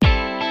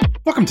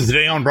Welcome to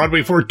Today on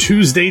Broadway for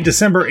Tuesday,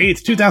 December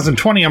 8th,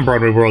 2020. I'm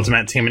Broadway World's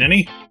Matt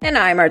Tamanini. And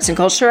I'm arts and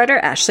culture writer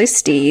Ashley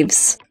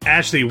Steves.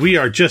 Ashley, we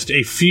are just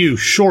a few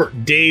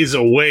short days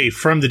away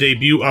from the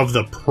debut of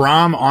The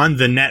Prom on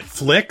the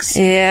Netflix.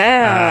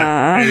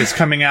 Yeah. It is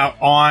coming out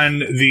on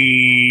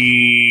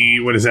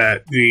the, what is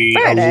that? The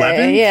Friday.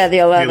 11th? Yeah, the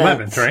 11th. The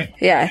 11th, right?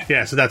 Yeah.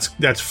 Yeah, so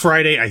that's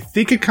Friday. I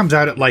think it comes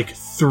out at like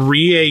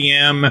 3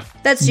 a.m.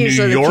 That's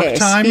usually New York the case.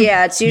 time.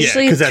 Yeah, it's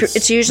usually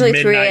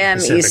 3 a.m.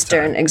 Pacific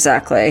Eastern. time.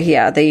 Exactly.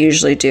 Yeah, they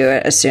usually do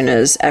it as soon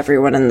as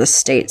everyone in the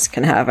states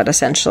can have it,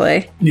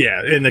 essentially.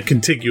 Yeah, in the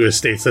contiguous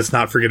states. Let's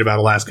not forget about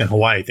Alaska and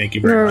Hawaii. Thank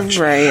you very much.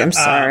 Right. I'm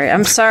sorry.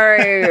 I'm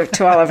sorry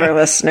to all of our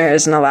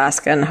listeners in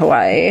Alaska and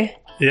Hawaii.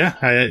 Yeah,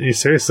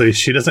 seriously,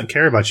 she doesn't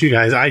care about you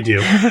guys. I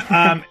do.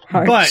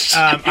 But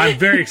I'm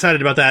very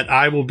excited about that.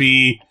 I will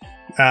be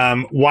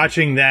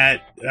watching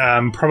that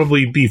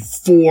probably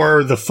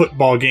before the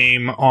football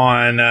game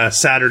on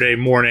Saturday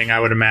morning, I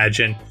would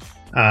imagine.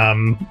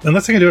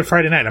 Unless I can do it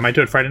Friday night. I might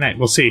do it Friday night.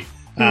 We'll see.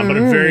 But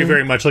I'm very,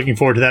 very much looking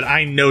forward to that.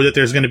 I know that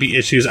there's going to be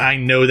issues. I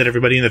know that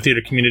everybody in the theater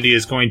community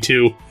is going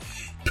to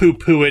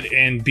poo-poo it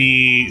and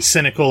be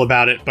cynical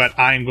about it, but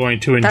I'm going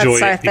to enjoy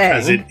it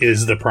because it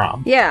is the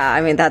prom. Yeah,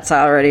 I mean, that's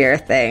already our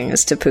thing,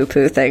 is to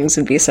poo-poo things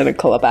and be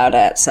cynical about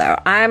it. So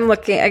I'm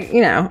looking,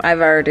 I've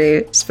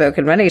already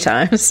spoken many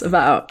times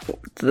about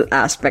the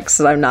aspects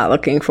that I'm not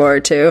looking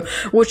forward to,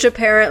 which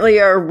apparently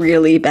are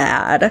really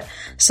bad.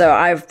 So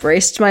I've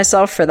braced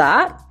myself for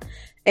that.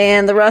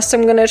 And the rest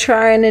I'm going to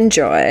try and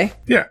enjoy.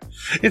 Yeah.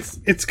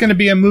 It's going to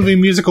be a movie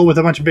musical with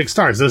a bunch of big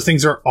stars. Those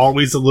things are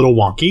always a little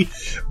wonky,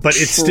 but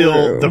it's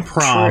still the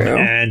prom. True.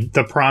 And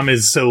the prom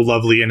is so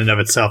lovely in and of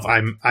itself.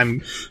 I'm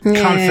confident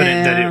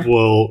that it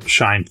will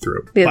shine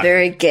through. Be a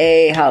very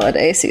gay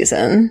holiday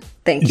season.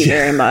 Thank you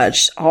very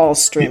much. All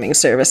streaming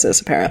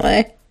services,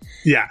 apparently.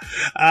 Yeah.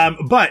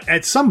 But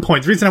at some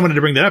point, the reason I wanted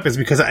to bring that up is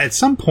because at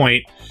some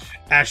point,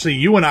 Ashley,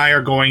 you and I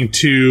are going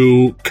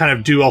to kind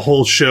of do a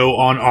whole show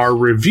on our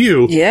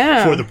review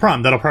for the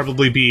prom. That'll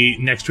probably be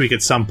next week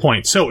at some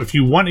point. So if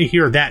you want to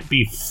hear that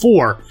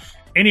before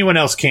anyone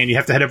else can, you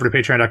have to head over to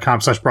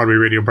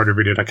patreon.com/BroadwayRadio,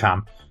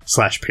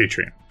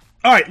 BroadwayRadio.com/Patreon.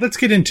 All right, let's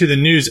get into the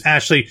news,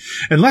 Ashley.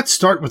 And let's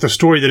start with a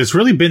story that has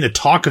really been the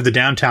talk of the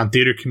downtown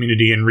theater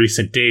community in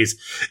recent days.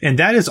 And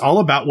that is all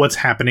about what's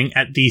happening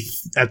at the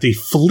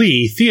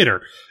Flea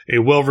Theater, a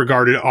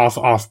well-regarded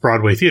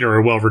off-Broadway theater,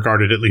 or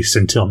well-regarded at least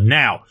until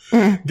now.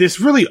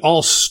 This really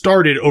all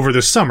started over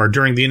the summer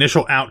during the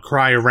initial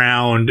outcry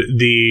around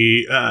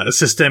the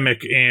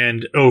systemic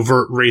and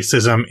overt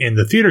racism in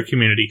the theater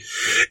community.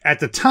 At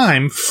the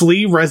time,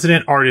 Flea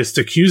resident artists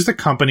accused the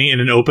company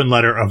in an open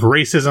letter of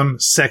racism,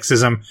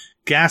 sexism,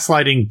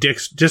 gaslighting,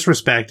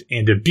 disrespect,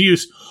 and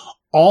abuse,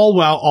 all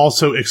while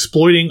also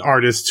exploiting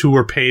artists who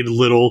were paid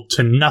little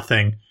to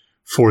nothing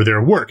for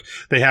their work.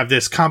 They have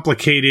this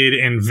complicated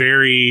and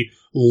very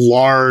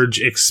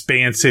large,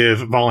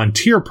 expansive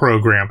volunteer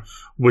program,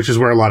 which is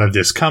where a lot of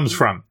this comes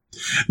from.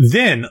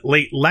 Then,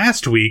 late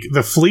last week,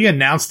 the Flea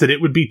announced that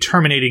it would be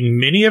terminating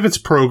many of its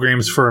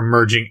programs for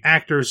emerging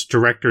actors,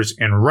 directors,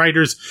 and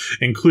writers,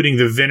 including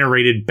the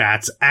venerated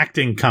Bats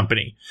Acting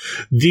Company.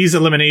 These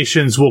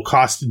eliminations will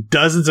cost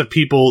dozens of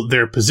people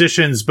their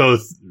positions,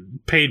 both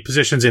paid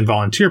positions and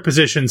volunteer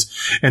positions,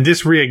 and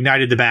this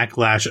reignited the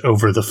backlash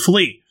over the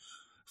Flea.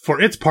 For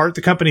its part,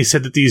 the company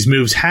said that these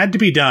moves had to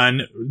be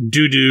done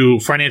due to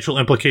financial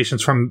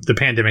implications from the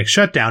pandemic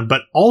shutdown,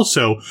 but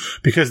also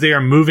because they are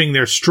moving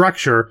their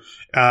structure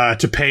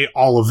to pay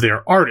all of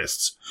their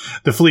artists.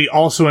 The Flea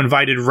also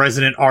invited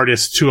resident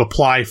artists to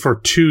apply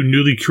for 2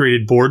 newly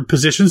created board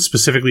positions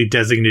specifically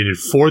designated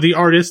for the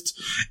artists,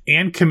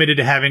 and committed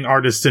to having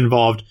artists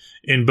involved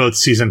in both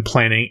season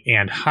planning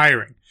and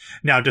hiring.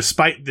 Now,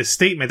 despite the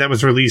statement that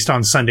was released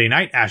on Sunday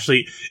night,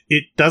 Ashley,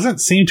 it doesn't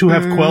seem to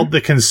have quelled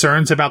the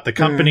concerns about the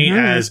company,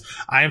 as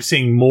I am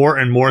seeing more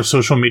and more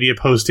social media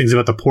postings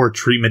about the poor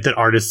treatment that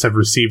artists have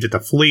received at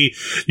the Flea.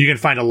 You can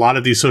find a lot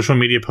of these social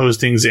media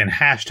postings and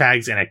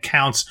hashtags and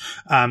accounts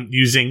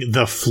using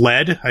the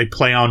FLED, a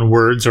play on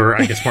words, or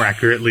I guess more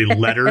accurately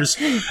letters,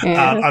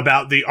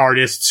 about the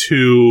artists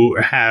who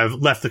have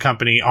left the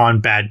company on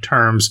bad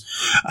terms.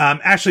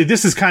 Ashley,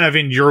 this is kind of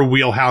in your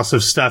wheelhouse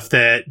of stuff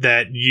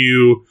that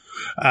you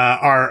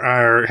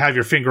are have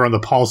your finger on the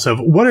pulse of.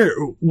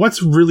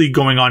 What's really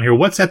going on here?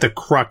 What's at the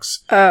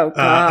crux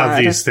of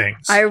these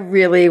things? I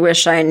really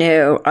wish I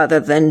knew, other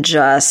than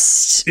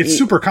just it's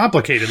super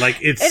complicated. Like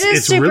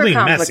it's really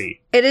messy.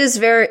 It's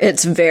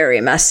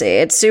very messy.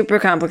 It's super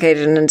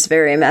complicated and it's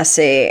very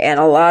messy. And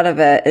a lot of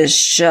it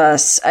is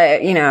just,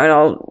 it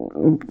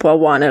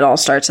all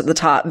starts at the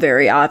top,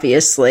 very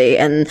obviously.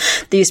 And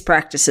these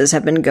practices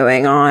have been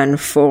going on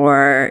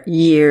for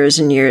years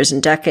and years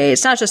and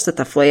decades, not just at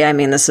the Flea. I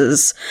mean, this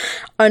is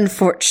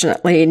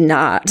unfortunately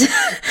not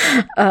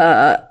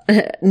a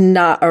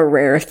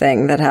rare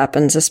thing that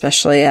happens,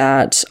 especially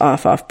at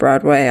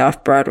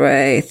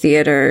off-Broadway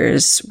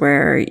theaters,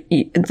 where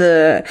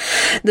the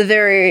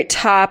very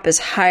top is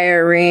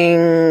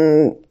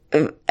hiring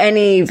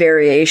any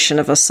variation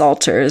of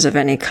assaulters of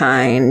any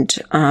kind.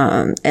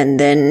 And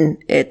then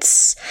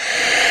it's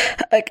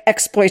like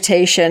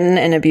exploitation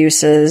and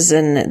abuses.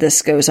 And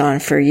this goes on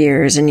for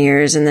years and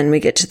years. And then we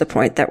get to the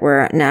point that we're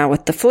at now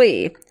with the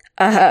flea.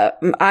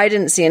 I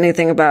didn't see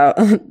anything about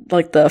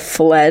like the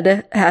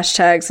fled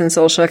hashtags and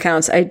social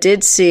accounts. I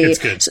did see.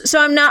 So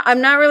I'm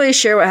not really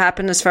sure what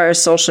happened as far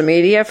as social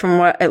media. From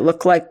what it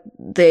looked like,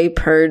 they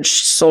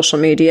purged social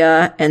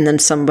media and then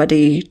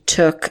somebody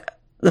took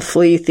the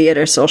Flea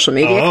Theater social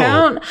media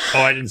account.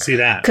 Oh, I didn't see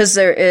that. Cause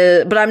there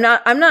is, but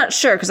I'm not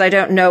sure because I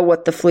don't know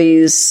what the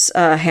Flea's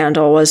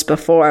handle was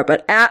before,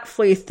 but at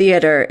Flea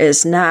Theater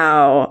is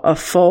now a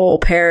full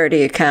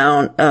parody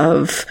account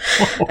of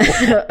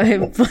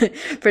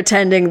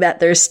pretending that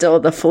they're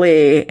still the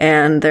Flea,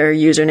 and their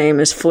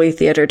username is Flea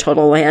Theater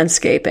Total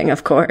Landscaping,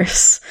 of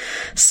course.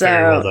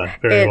 So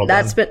Very well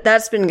done.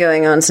 That's been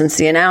going on since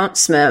the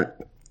announcement.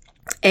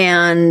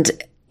 And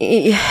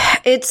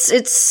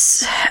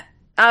it's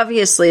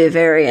obviously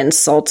very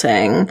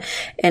insulting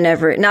in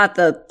not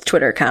the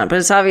Twitter account, but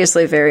it's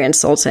obviously very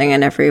insulting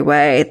in every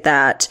way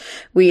that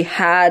we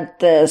had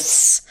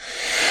this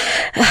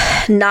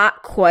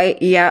not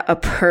quite yet a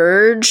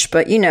purge,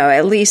 but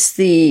at least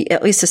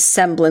a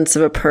semblance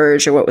of a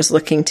purge, or what was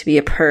looking to be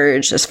a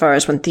purge as far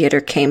as when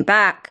theater came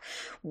back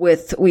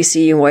with We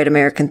See You in White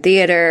American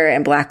Theater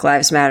and Black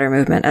Lives Matter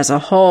movement as a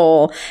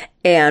whole.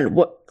 And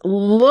what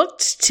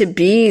looked to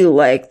be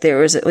like there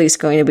was at least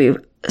going to be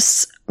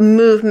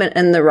movement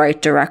in the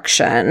right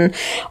direction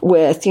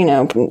with,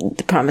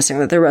 promising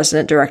that the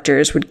resident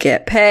directors would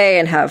get pay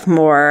and have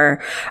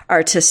more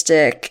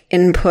artistic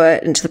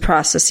input into the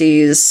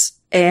processes.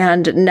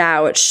 And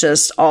now it's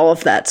just all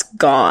of that's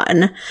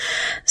gone.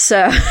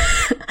 So,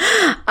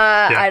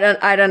 I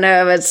don't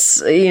know if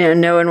it's,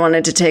 no one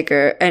wanted to take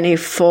any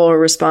full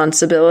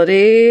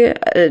responsibility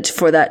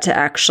for that to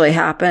actually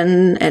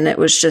happen. And it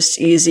was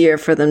just easier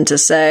for them to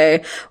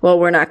say, well,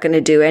 we're not going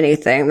to do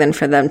anything than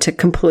for them to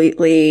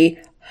completely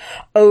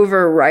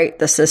overwrite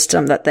the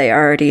system that they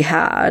already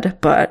had.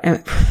 But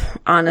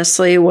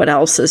honestly, what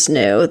else is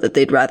new that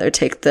they'd rather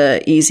take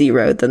the easy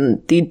road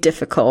than the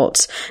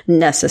difficult,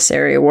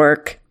 necessary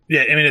work?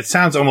 Yeah, I mean, it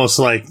sounds almost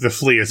like the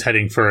Flea is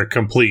heading for a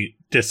complete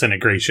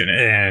disintegration,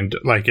 and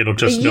like it'll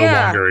just no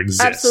longer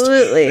exist.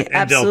 Absolutely.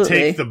 And they'll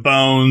take the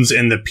bones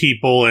and the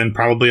people and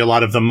probably a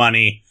lot of the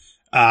money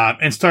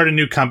and start a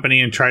new company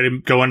and try to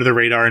go under the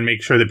radar and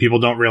make sure that people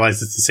don't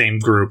realize it's the same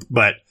group.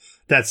 But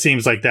that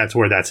seems like that's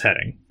where that's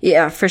heading.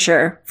 Yeah, for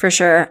sure. For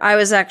sure. I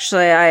was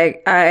actually,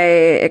 I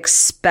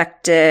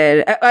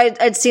expected,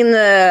 I'd seen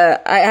I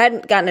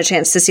hadn't gotten a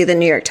chance to see the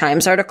New York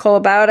Times article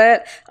about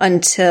it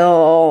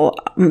until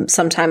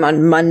sometime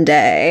on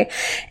Monday.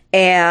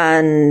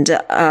 And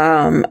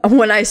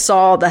when I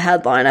saw the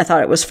headline, I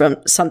thought it was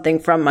something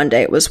from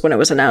Monday. It was when it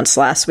was announced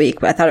last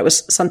week, but I thought it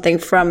was something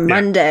from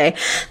Monday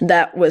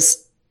that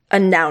was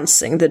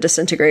announcing the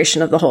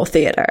disintegration of the whole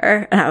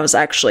theater. And I was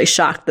actually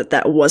shocked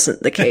that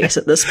wasn't the case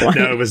at this point.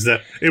 No, it was the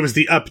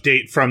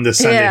update from the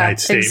Sunday night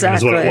statement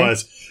is what it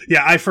was.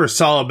 Yeah, I first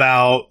saw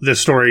about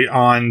this story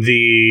on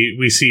the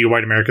We See You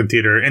White American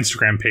Theater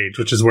Instagram page,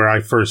 which is where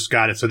I first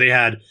got it. So they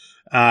had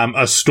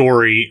a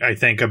story, I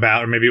think,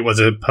 about, or maybe it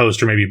was a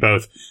post or maybe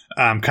both,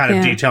 kind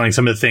of detailing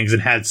some of the things,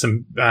 and had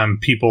some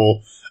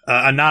people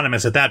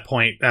anonymous at that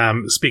point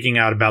speaking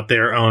out about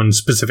their own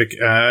specific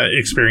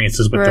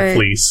experiences with the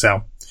Flea.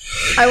 So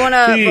I want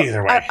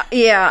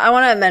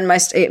to amend my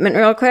statement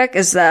real quick.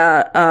 Is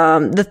that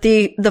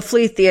the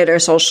Flea Theater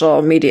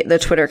social media, the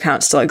Twitter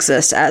account still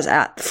exists as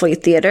at Flea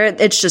Theater.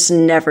 It's just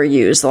never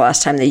used. The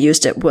last time they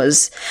used it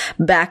was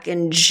back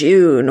in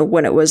June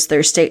when it was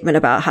their statement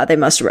about how they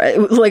must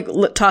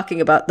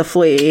talking about the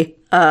Flea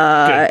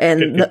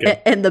and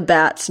the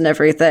bats and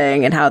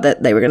everything, and how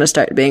that they were going to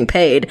start being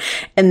paid.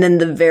 And then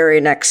the very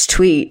next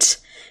tweet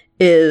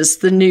is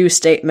the new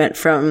statement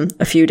from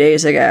a few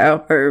days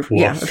ago,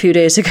 a few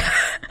days ago.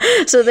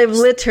 So they've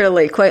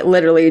quite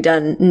literally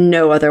done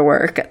no other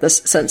work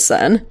since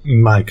then.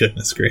 My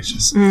goodness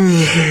gracious.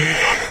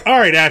 All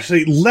right,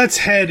 Ashley, let's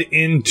head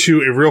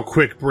into a real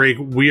quick break.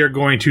 We are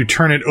going to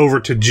turn it over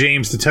to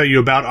James to tell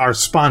you about our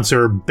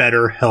sponsor,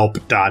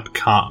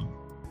 BetterHelp.com.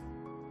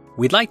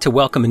 We'd like to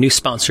welcome a new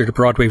sponsor to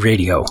Broadway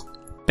Radio,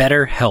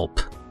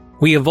 BetterHelp.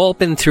 We have all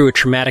been through a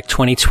traumatic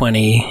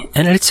 2020,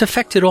 and it's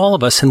affected all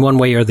of us in one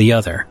way or the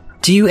other.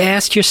 Do you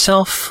ask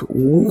yourself,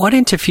 what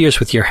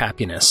interferes with your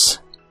happiness?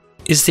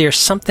 Is there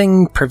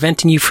something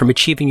preventing you from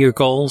achieving your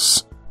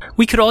goals?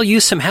 We could all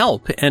use some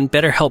help, and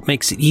BetterHelp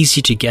makes it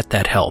easy to get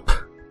that help.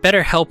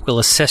 BetterHelp will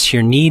assess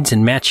your needs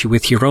and match you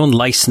with your own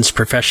licensed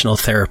professional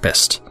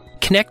therapist.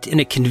 Connect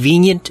in a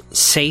convenient,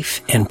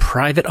 safe, and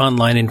private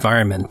online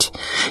environment.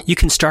 You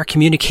can start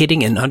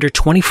communicating in under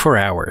 24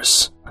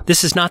 hours.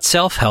 This is not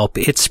self-help,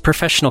 it's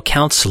professional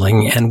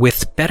counseling, and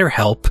with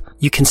BetterHelp,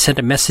 you can send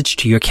a message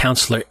to your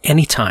counselor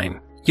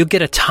anytime. You'll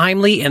get a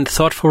timely and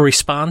thoughtful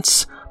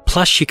response,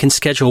 plus you can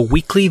schedule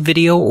weekly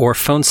video or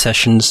phone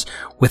sessions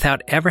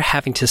without ever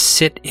having to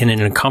sit in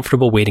an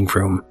uncomfortable waiting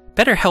room.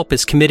 BetterHelp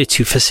is committed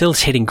to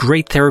facilitating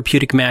great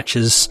therapeutic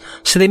matches,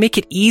 so they make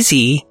it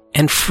easy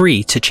and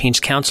free to change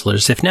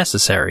counselors if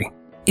necessary.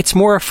 It's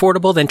more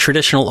affordable than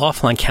traditional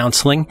offline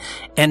counseling,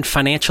 and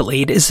financial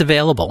aid is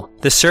available.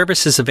 The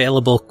service is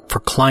available for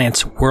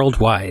clients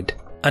worldwide.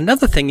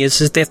 Another thing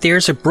is that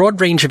there's a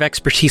broad range of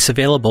expertise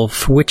available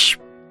for which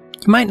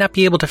you might not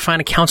be able to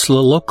find a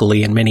counselor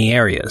locally in many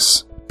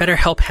areas.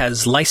 BetterHelp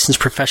has licensed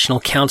professional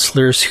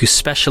counselors who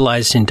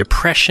specialize in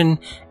depression,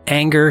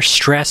 anger,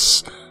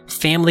 stress,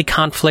 family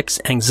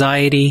conflicts,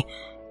 anxiety,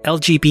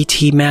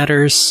 LGBT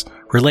matters,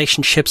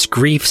 relationships,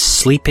 grief,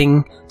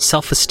 sleeping,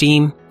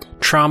 self-esteem,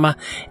 trauma.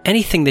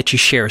 Anything that you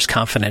share is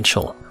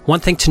confidential. One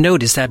thing to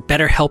note is that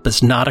BetterHelp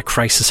is not a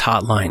crisis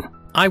hotline.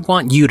 I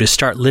want you to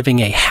start living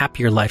a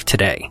happier life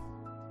today.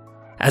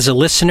 As a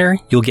listener,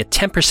 you'll get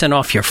 10%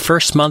 off your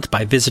first month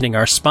by visiting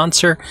our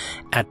sponsor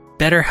at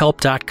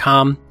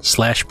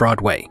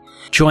betterhelp.com/Broadway.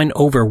 Join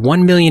over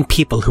 1 million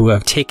people who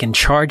have taken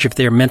charge of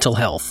their mental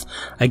health.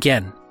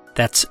 Again,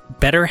 that's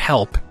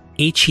BetterHelp,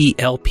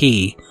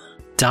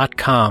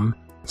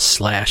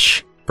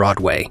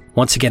 HELP.com/Broadway.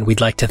 Once again,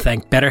 we'd like to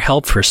thank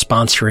BetterHelp for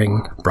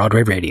sponsoring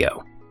Broadway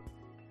Radio.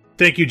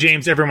 Thank you,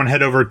 James. Everyone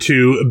head over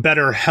to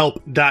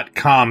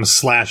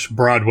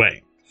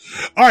betterhelp.com/Broadway.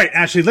 All right,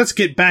 Ashley, let's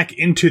get back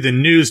into the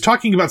news,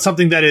 talking about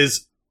something that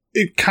is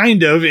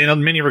kind of,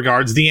 in many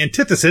regards, the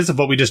antithesis of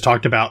what we just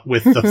talked about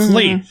with The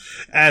Flea,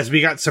 as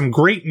we got some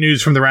great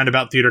news from the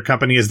Roundabout Theater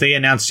Company as they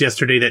announced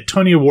yesterday that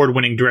Tony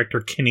Award-winning director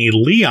Kenny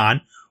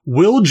Leon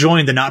will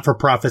join the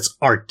not-for-profit's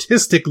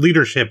artistic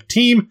leadership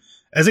team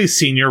as a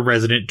senior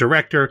resident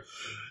director.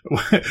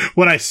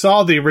 When I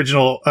saw the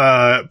original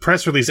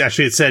press release,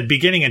 actually, it said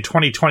beginning in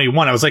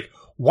 2021. I was like,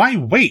 why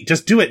wait?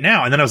 Just do it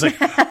now. And then I was like,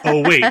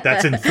 oh, wait,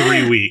 that's in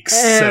 3 weeks.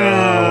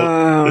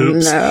 So,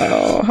 oops.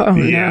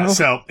 No.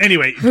 So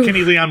anyway,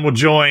 Kenny Leon will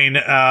join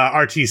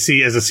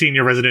RTC as a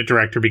senior resident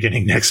director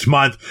beginning next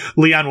month.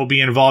 Leon will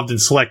be involved in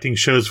selecting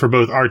shows for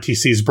both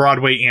RTC's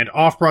Broadway and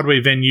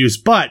off-Broadway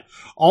venues, but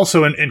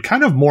also, and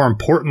kind of more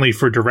importantly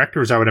for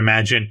directors, I would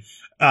imagine,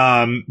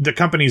 the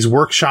company's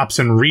workshops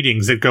and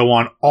readings that go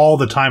on all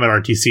the time at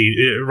RTC.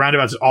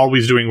 Roundabout's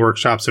always doing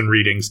workshops and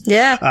readings.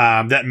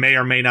 Yeah. That may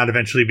or may not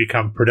eventually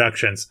become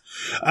productions.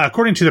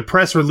 According to the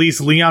press release,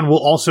 Leon will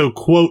also,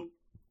 quote,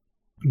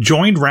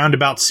 joined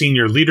Roundabout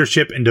senior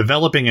leadership in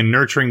developing and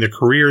nurturing the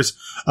careers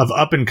of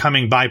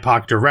up-and-coming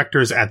BIPOC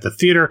directors at the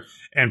theater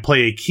and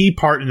play a key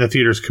part in the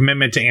theater's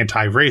commitment to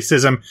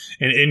anti-racism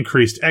and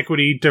increased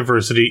equity,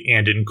 diversity,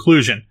 and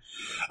inclusion.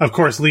 Of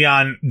course,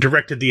 Leon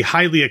directed the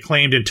highly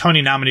acclaimed and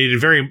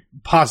Tony-nominated, very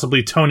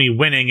possibly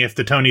Tony-winning, if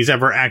the Tonys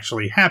ever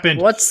actually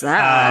happened. What's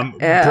that?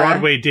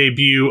 Broadway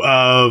debut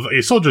of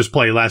A Soldier's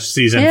Play last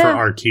season for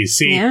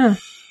RTC. Yeah.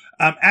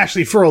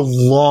 Actually, for a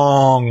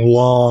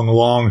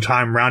long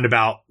time,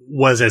 Roundabout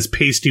was as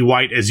pasty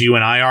white as you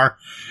and I are.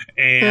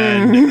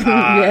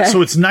 And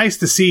so it's nice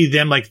to see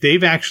them, like,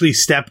 they've actually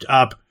stepped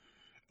up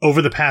over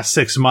the past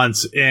 6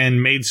 months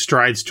and made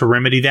strides to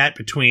remedy that.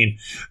 Between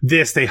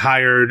this, they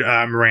hired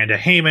Miranda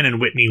Heyman and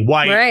Whitney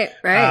White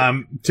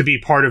to be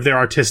part of their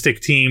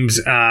artistic teams.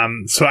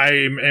 So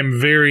I am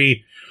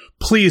very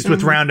pleased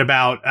with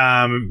Roundabout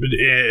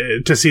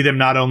to see them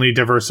not only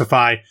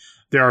diversify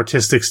their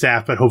artistic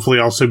staff, but hopefully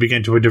also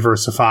begin to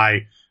diversify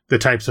the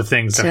types of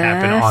things that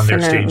happen on their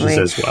stages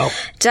as well.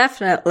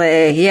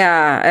 Definitely.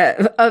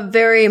 Yeah. A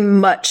very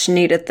much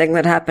needed thing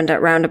that happened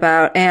at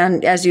Roundabout.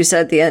 And as you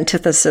said, the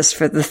antithesis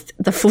for the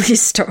Flea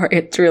story,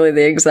 it's really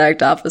the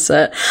exact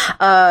opposite.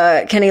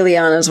 Kenny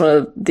Leon is one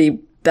of the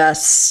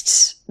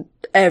best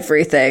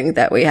everything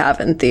that we have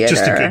in theater.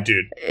 Just a good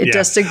dude. Yeah.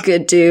 Just a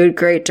good dude,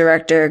 great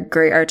director,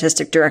 great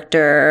artistic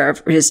director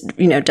of his,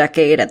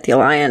 decade at the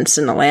Alliance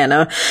in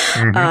Atlanta.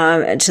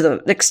 And to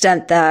the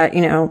extent that,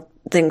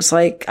 things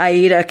like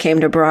Aida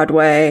came to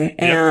Broadway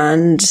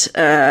and,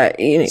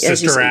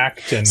 Sister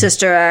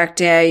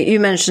Act. Yeah. You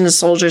mentioned A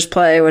Soldier's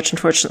Play, which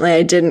unfortunately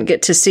I didn't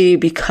get to see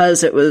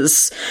because it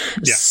was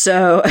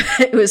so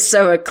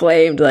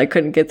acclaimed that I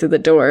couldn't get through the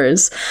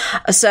doors.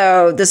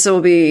 So this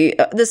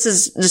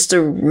is just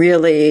a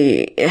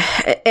really,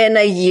 in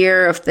a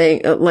year of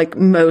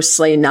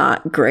mostly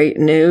not great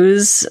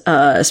news,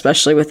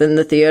 especially within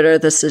the theater.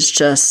 This is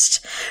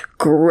just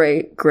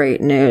great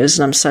news,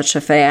 and I'm such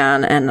a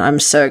fan, and I'm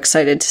so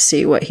excited to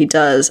see what he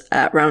does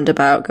at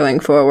Roundabout going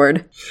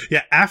forward.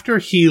 Yeah, after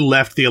he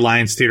left the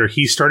Alliance Theater,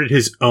 he started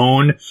his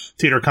own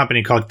theater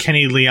company called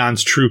Kenny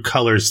Leon's True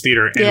Colors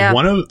Theater, and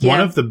one of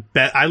the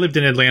best. I lived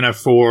in Atlanta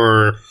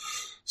for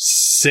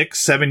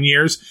 6-7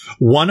 years.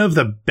 One of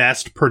the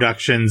best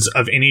productions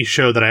of any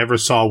show that I ever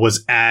saw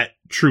was at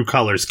True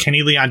Colors.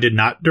 Kenny Leon did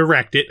not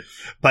direct it,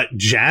 but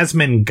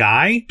Jasmine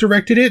Guy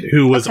directed it,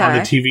 who was on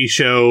the TV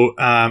show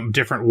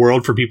Different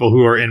World for people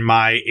who are in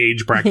my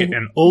age bracket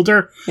and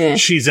older.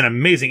 She's an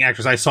amazing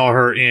actress. I saw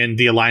her in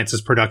the Alliance's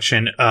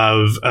production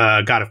of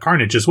God of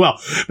Carnage as well.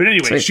 But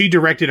anyway, she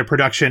directed a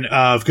production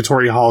of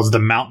Katori Hall's The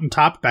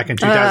Mountaintop back in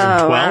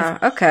 2012. Oh, wow.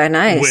 Okay,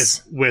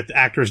 nice. With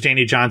actors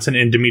Danny Johnson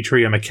and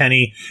Demetria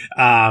McKenney.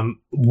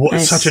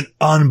 Nice. Such an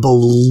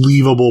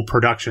unbelievable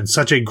production,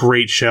 such a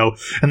great show.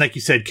 And like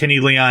you said, Kenny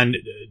Leon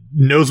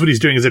knows what he's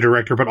doing as a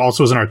director, but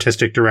also as an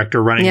artistic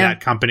director, running that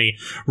company,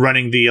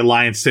 running the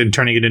Alliance and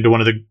turning it into one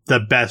of the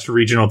best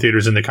regional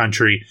theaters in the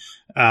country.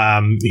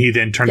 He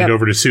then turned it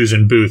over to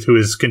Susan Booth, who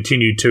has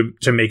continued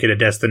to make it a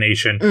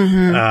destination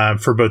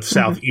for both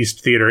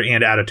Southeast theater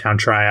and out-of-town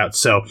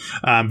tryouts. So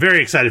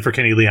very excited for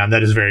Kenny Leon.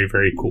 That is very,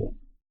 very cool.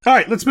 All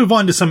right, let's move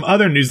on to some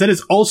other news that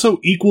is also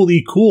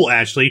equally cool,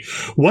 Ashley.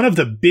 One of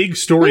the big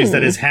stories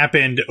that has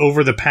happened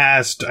over the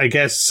past, I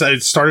guess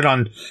it started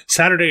on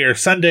Saturday or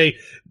Sunday,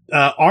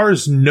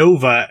 Ars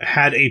Nova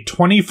had a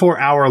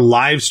 24-hour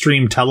live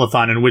stream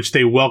telethon in which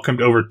they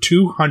welcomed over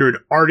 200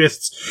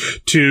 artists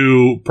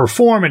to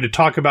perform and to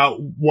talk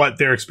about what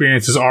their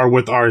experiences are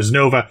with Ars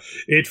Nova.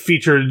 It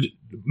featured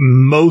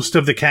most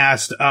of the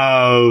cast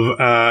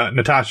of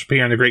Natasha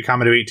Pierre and the Great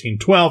Comet of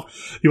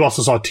 1812. You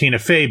also saw Tina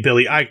Fey,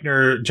 Billy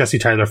Eichner, Jesse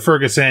Tyler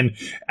Ferguson,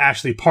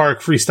 Ashley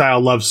Park,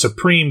 Freestyle Love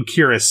Supreme,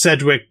 Kira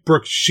Sedgwick,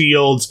 Brooke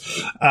Shields,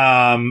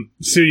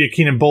 Celia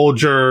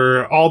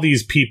Keenan-Bolger, all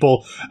these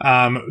people,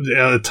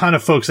 a ton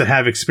of folks that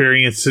have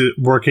experience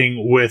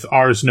working with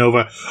Ars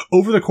Nova.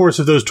 Over the course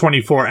of those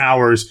 24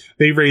 hours,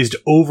 they raised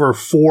over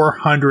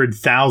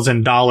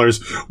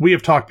 $400,000. We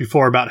have talked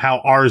before about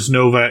how Ars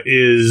Nova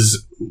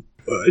is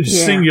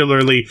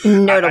singularly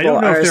notable. I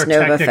don't know Ars if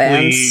they're Nova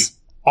technically fans.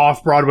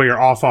 off Broadway or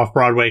off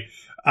Broadway.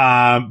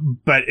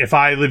 But if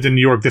I lived in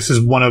New York, this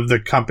is one of the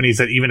companies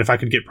that even if I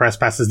could get press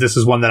passes, this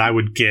is one that I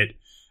would get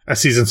a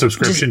season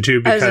subscription to,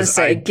 because I was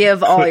gonna say,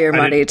 give all your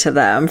money to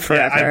them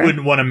forever. Yeah, I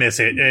wouldn't want to miss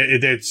it.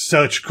 It's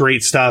such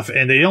great stuff,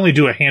 and they only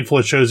do a handful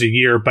of shows a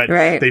year, but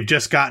they've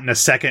just gotten a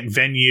second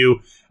venue,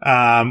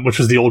 which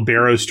was the old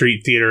Barrow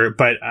Street Theater.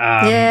 But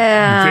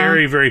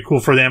very, very cool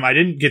for them. I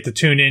didn't get to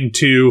tune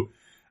into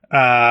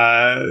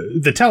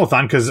the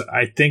telethon because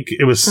I think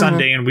it was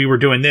Sunday and we were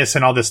doing this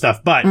and all this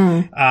stuff, but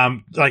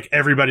like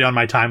everybody on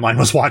my timeline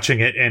was watching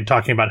it and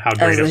talking about how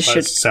great it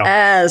was.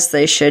 As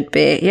they should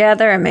be. Yeah,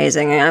 they're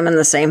amazing. I'm in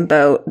the same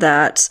boat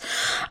that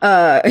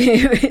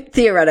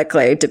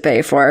theoretically to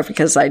pay for,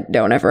 because I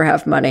don't ever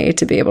have money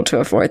to be able to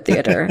afford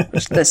theater.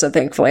 So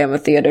thankfully I'm a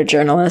theater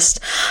journalist.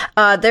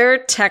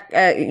 Their tech,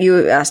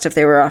 you asked if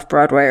they were off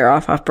Broadway or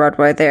off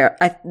Broadway.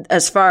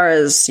 As far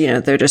as,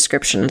 their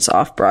description, it's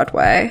off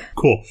Broadway.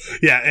 Cool.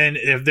 Yeah, and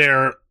if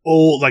they're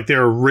old, like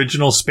their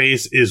original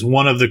space is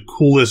one of the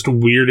coolest,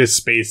 weirdest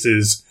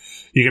spaces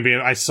you can be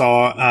in. I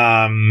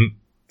saw,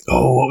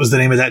 what was the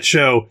name of that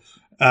show?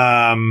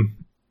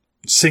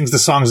 Sings the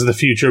Songs of the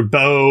Future.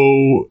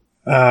 Bo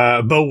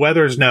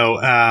Weathers,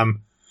 no.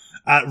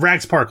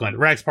 Rags Parkland.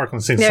 Rags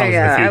Parkland sings Songs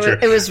of the Future.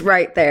 It was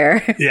right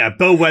there. Yeah,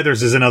 Bo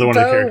Weathers is another one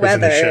of the characters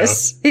in the show.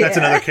 That's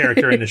another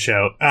character in the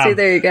show. See,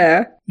 there you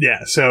go.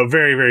 Yeah, so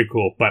very, very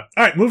cool. But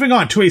all right, moving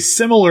on to a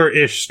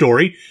similar-ish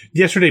story.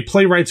 Yesterday,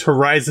 Playwrights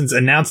Horizons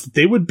announced that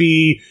they would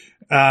be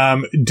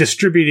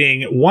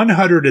distributing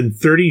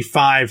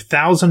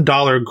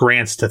 $135,000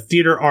 grants to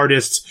theater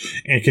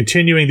artists and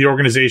continuing the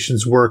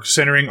organization's work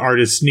centering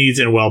artists' needs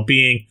and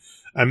well-being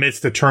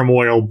amidst the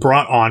turmoil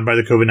brought on by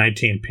the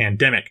COVID-19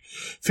 pandemic.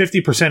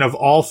 50% of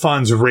all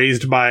funds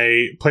raised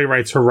by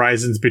Playwrights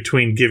Horizons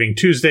between Giving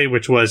Tuesday,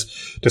 which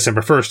was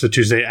December 1st, the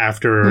Tuesday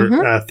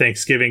after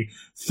Thanksgiving,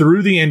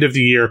 through the end of the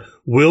year,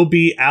 will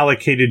be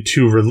allocated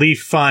to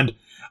Relief Fund.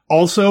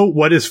 Also,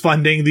 what is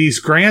funding these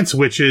grants,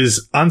 which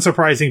is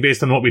unsurprising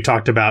based on what we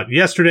talked about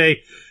yesterday,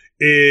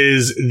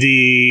 is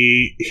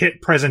the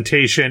hit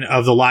presentation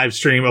of the live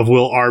stream of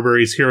Will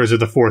Arbery's Heroes of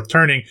the Fourth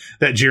Turning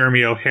that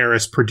Jeremy O.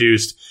 Harris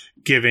produced,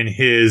 given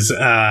his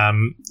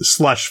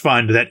slush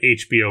fund that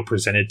HBO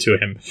presented to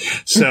him.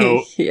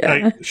 So,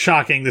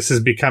 shocking, this is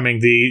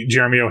becoming the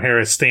Jeremy O.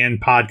 Harris Stand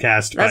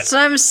podcast. That's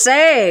what I'm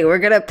saying. We're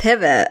going to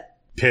pivot.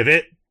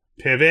 Pivot.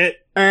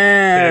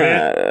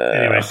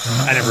 Anyway,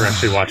 I never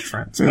actually watched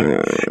Friends.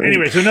 But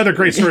anyway, so another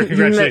great story.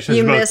 Congratulations.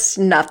 You missed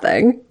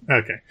nothing.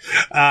 Okay.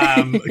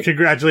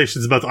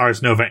 Congratulations both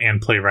Ars Nova and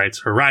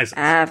Playwrights Horizons.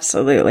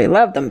 Absolutely.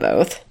 Love them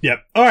both.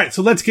 Yep. All right,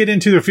 so let's get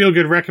into the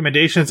feel-good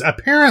recommendations.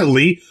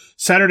 Apparently,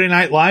 Saturday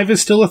Night Live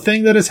is still a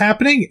thing that is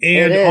happening.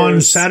 And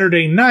on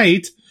Saturday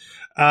night,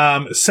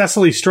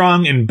 Cecily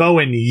Strong and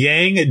Bowen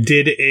Yang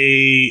did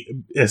a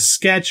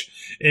sketch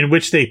in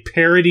which they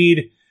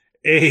parodied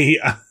a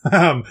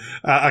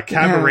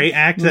cabaret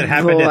act that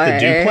happened at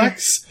the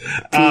Duplex.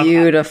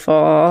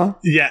 Beautiful.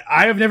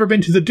 I have never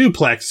been to the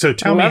Duplex, so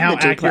tell me how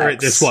accurate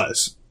this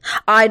was.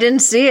 I didn't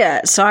see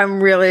it, so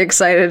I'm really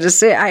excited to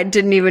see it. I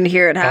didn't even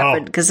hear it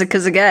happen because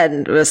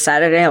again,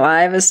 Saturday Night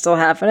Live is still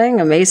happening.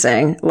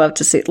 Amazing. Love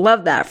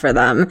that for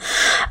them.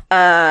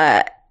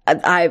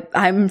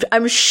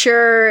 I'm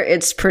sure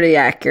it's pretty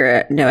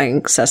accurate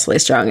knowing Cecily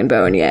Strong and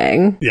Bowen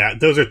Yang. Yeah,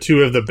 those are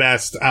two of the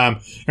best. And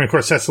of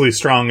course, Cecily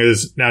Strong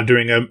is now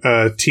doing a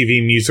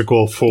TV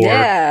musical for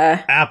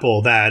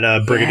Apple, that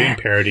Brigadoon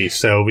parody.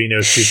 So we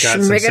know she's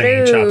got some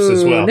singing chops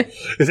as well.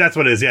 That's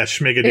what it is. Yeah,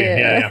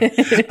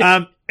 Schmigadoon.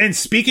 Yeah. And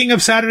speaking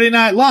of Saturday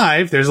Night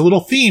Live, there's a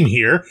little theme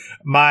here.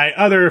 My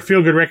other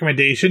feel-good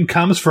recommendation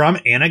comes from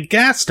Anna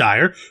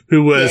Gasteyer,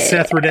 who was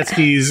Seth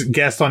Rudetsky's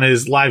guest on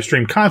his live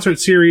stream concert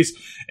series.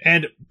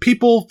 And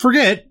people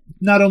forget,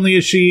 not only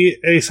is she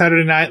a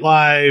Saturday Night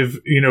Live,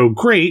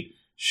 great,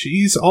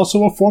 she's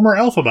also a former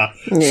Elphaba.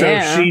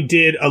 So she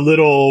did a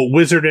little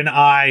Wizard and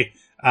I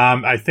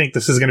think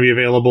this is going to be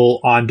available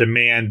on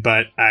demand,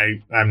 but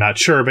I'm not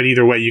sure. But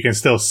either way, you can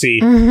still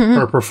see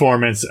her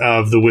performance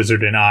of The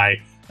Wizard and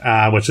I,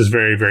 which is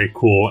very, very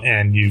cool.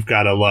 And you've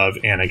got to love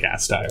Anna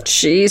Gasteyer.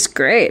 She's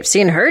great. I've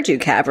seen her do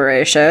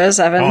cabaret shows.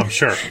 I'm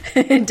sure.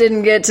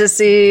 Didn't get to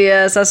see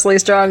Cecily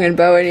Strong and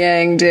Bowen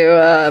Yang do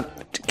a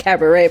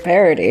cabaret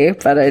parody,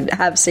 but I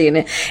have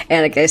seen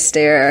Anna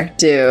Gasteyer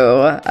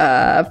do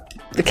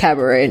the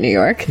cabaret in New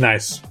York.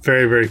 Nice.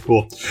 Very, very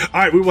cool. All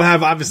right. We will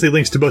have obviously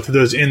links to both of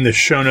those in the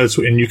show notes,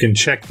 and you can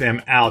check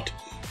them out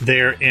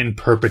there in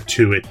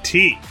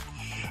perpetuity.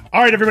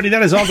 All right, everybody,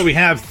 that is all that we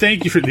have.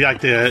 Thank you for the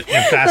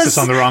emphasis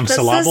on the wrong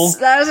syllable. I was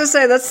going to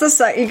say, that's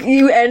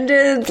you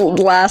ended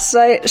last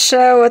night's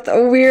show with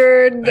a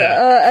weird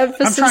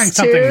emphasis. I'm trying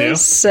something new.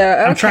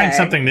 I'm trying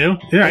something new.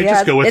 Yeah,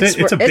 just go with it.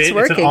 It's a bit.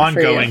 It's an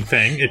ongoing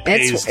thing. It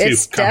pays to come back.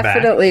 It's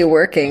definitely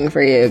working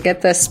for you.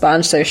 Get the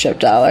sponsorship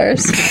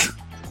dollars.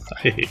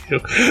 I hate you.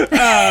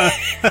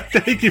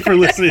 Thank you for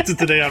listening to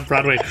Today on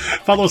Broadway.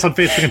 Follow us on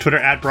Facebook and Twitter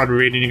at Broadway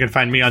Radio. And you can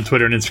find me on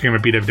Twitter and Instagram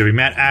at BWW.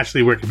 Matt,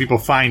 Ashley, where can people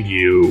find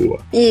you?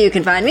 You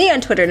can find me on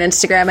Twitter and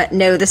Instagram at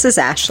No, This Is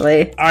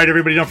Ashley. All right,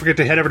 everybody, don't forget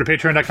to head over to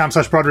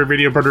patreon.com/Broadway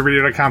Radio,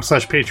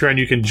 BroadwayRadio.com/Patreon.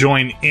 You can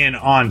join in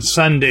on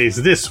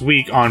Sundays this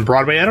week on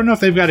Broadway. I don't know if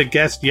they've got a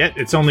guest yet.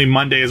 It's only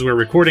Monday as we're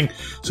recording,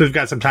 so we've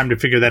got some time to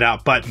figure that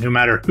out. But no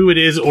matter who it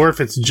is or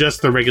if it's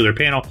just the regular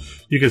panel,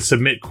 you can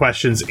submit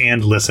questions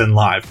and listen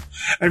live.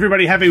 Everybody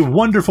have a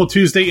wonderful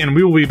Tuesday, and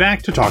we will be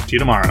back to talk to you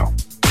tomorrow.